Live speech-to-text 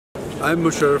I'm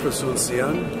Musharraf Rasool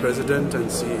Cyan, President and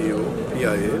CEO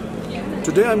PIA.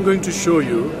 Today I'm going to show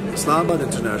you Islamabad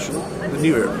International, the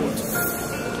new airport.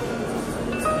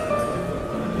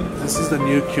 This is the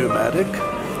new queuematic,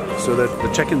 so that the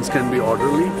check-ins can be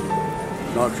orderly,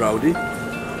 not rowdy.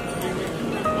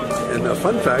 And a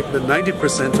fun fact that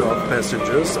 90% of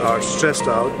passengers are stressed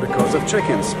out because of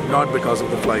check-ins, not because of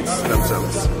the flights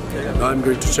themselves. Now I'm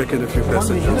going to check in a few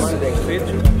passengers.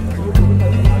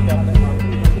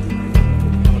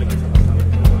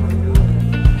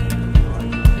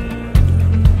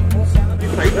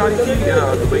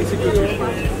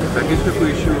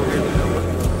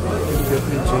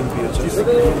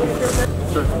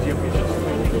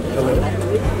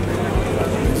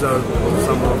 These are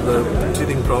some of the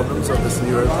teething problems of this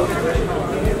new airport,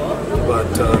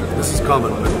 but this is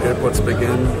common. When airports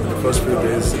begin, the first few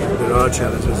days, there are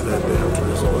challenges that they have to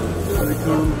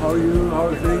resolve. How are you? How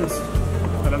are things?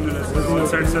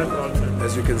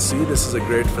 As you can see, this is a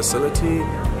great facility.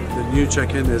 The new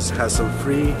check-in is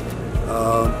hassle-free.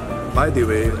 By the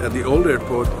way, at the old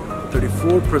airport,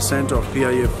 34% of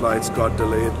PIA flights got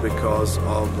delayed because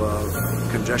of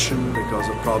congestion, because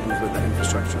of problems with the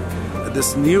infrastructure. At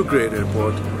this new great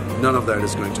airport, none of that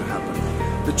is going to happen.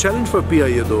 The challenge for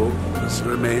PIA though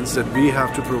remains that we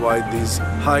have to provide these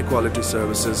high quality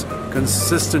services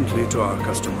consistently to our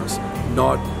customers,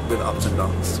 not with ups and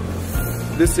downs.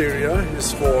 This area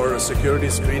is for security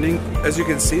screening. As you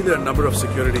can see, there are a number of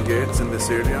security gates in this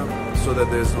area so that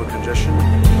there is no congestion.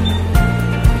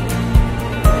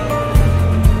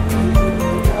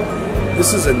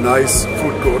 This is a nice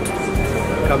food court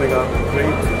coming up, great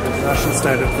international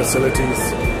standard facilities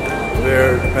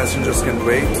where passengers can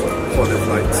wait for their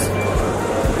flights,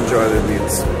 enjoy their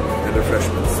meals and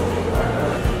refreshments.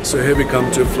 So here we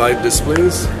come to flight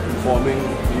displays informing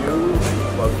you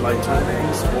about flight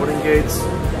timings, boarding gates.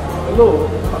 Below,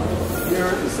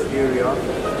 here is the area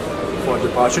for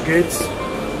departure gates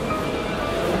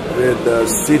with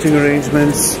seating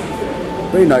arrangements,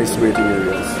 very nice waiting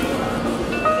areas.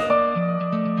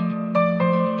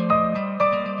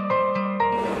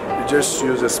 Just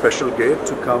use a special gate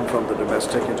to come from the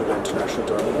domestic into the international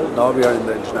terminal. Now we are in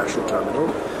the international terminal.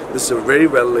 This is a very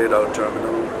well laid out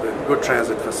terminal with good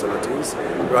transit facilities.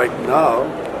 Right now,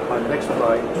 our next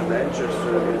flight to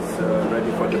Manchester is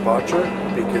ready for departure,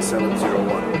 PK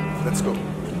 701. Let's go.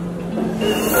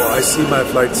 Oh, I see my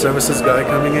flight services guy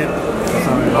coming in.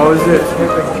 How is it?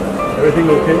 Everything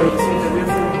okay?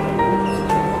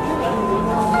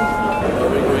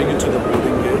 We're going into the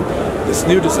boarding gate. This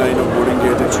new design of boarding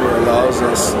gate actually allows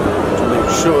us to make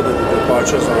sure that the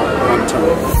departures are on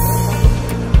time.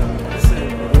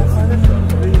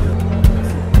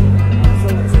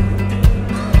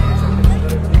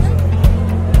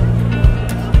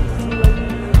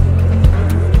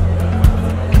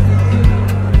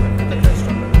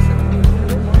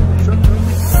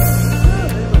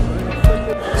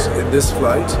 So in this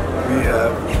flight, we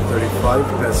have 35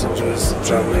 passengers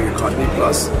traveling economy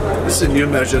plus. This is a new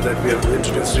measure that we have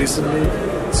introduced recently.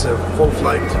 It's a full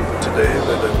flight today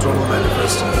with a total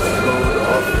manifest load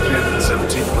of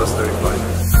 317 plus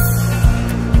 35.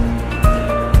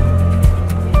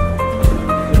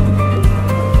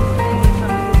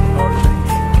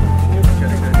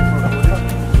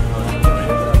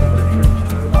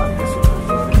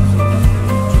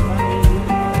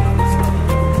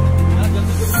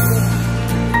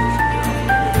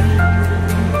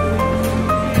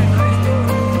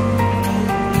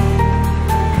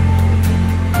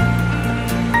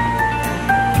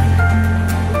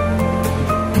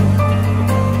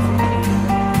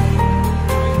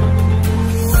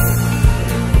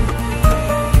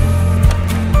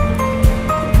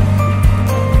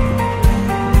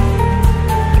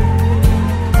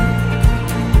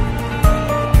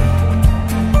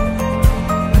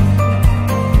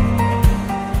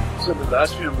 In the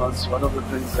last few months, one of the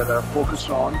things that I've focused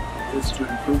on is to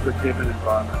improve the cabin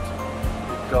environment,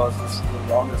 because this is the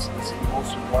longest, this is the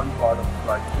most important part of the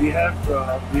flight. We have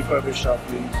refurbished our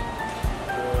fleet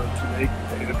to make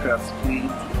the aircraft clean,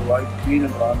 to provide clean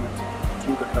environment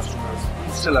to the customers.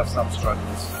 We still have some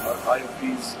struggles. Our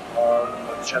IFPs are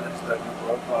a challenge that we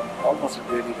work on almost a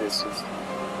daily basis.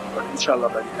 But inshallah,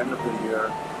 by the end of the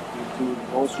year, we'll do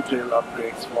most detailed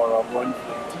upgrades for our one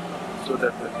fleet, so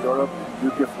that the Europe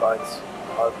and UK flights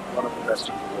are one of the best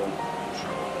in the world.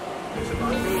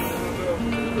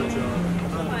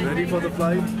 Ready for the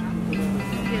flight?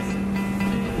 Yes.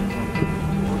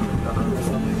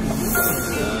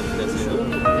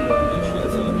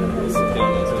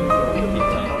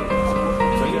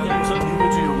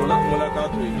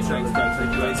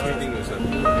 Nice meeting you, sir.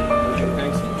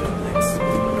 Thanks.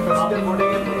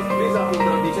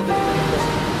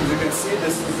 see,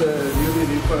 this is a newly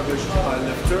refurbished high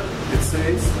lifter. It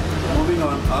says, moving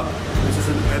on up, which is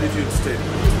an attitude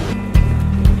statement.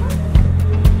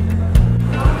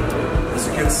 As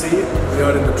you can see, we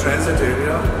are in the transit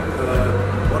area.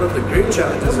 One of the great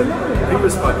challenges in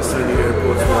previous Pakistani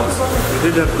airports was we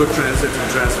didn't have good transit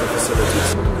and transfer facilities.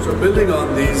 So building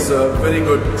on these very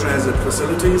good transit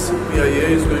facilities,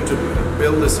 PIA is going to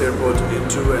build this airport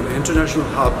into an international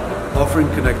hub offering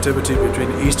connectivity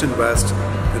between east and west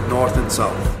and north and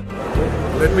south.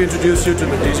 Let me introduce you to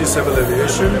the DG Civil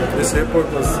Aviation. This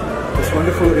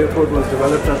wonderful airport was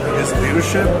developed under his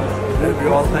leadership, and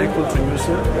we're all thankful to you,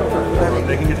 sir, for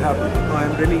making it happen.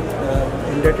 I'm really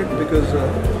indebted because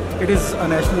it is a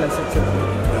national asset.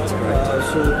 That's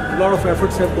correct. So a lot of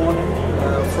efforts have gone in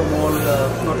from all,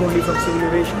 not only from civil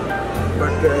aviation,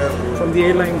 but from the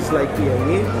airlines like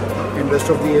PIA and rest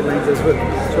of the airlines as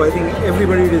well. So I think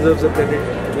everybody deserves a credit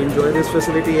to enjoy this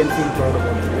facility and feel proud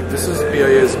about it. This is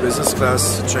PIA's business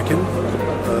class check-in,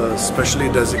 specially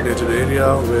designated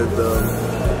area with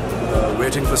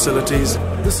waiting facilities.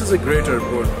 This is a great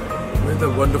airport with a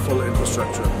wonderful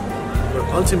infrastructure, but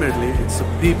ultimately it's the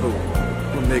people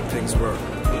who make things work.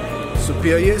 So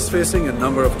PIA is facing a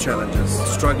number of challenges,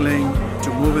 struggling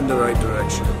to move in the right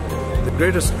direction. The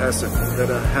greatest asset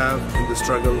that I have in the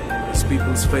struggle is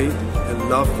people's faith and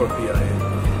love for PIA.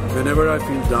 Whenever I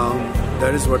feel down,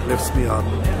 that is what lifts me up.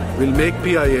 We'll make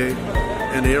PIA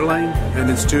an airline, an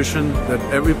institution that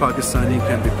every Pakistani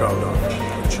can be proud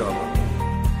of, inshallah.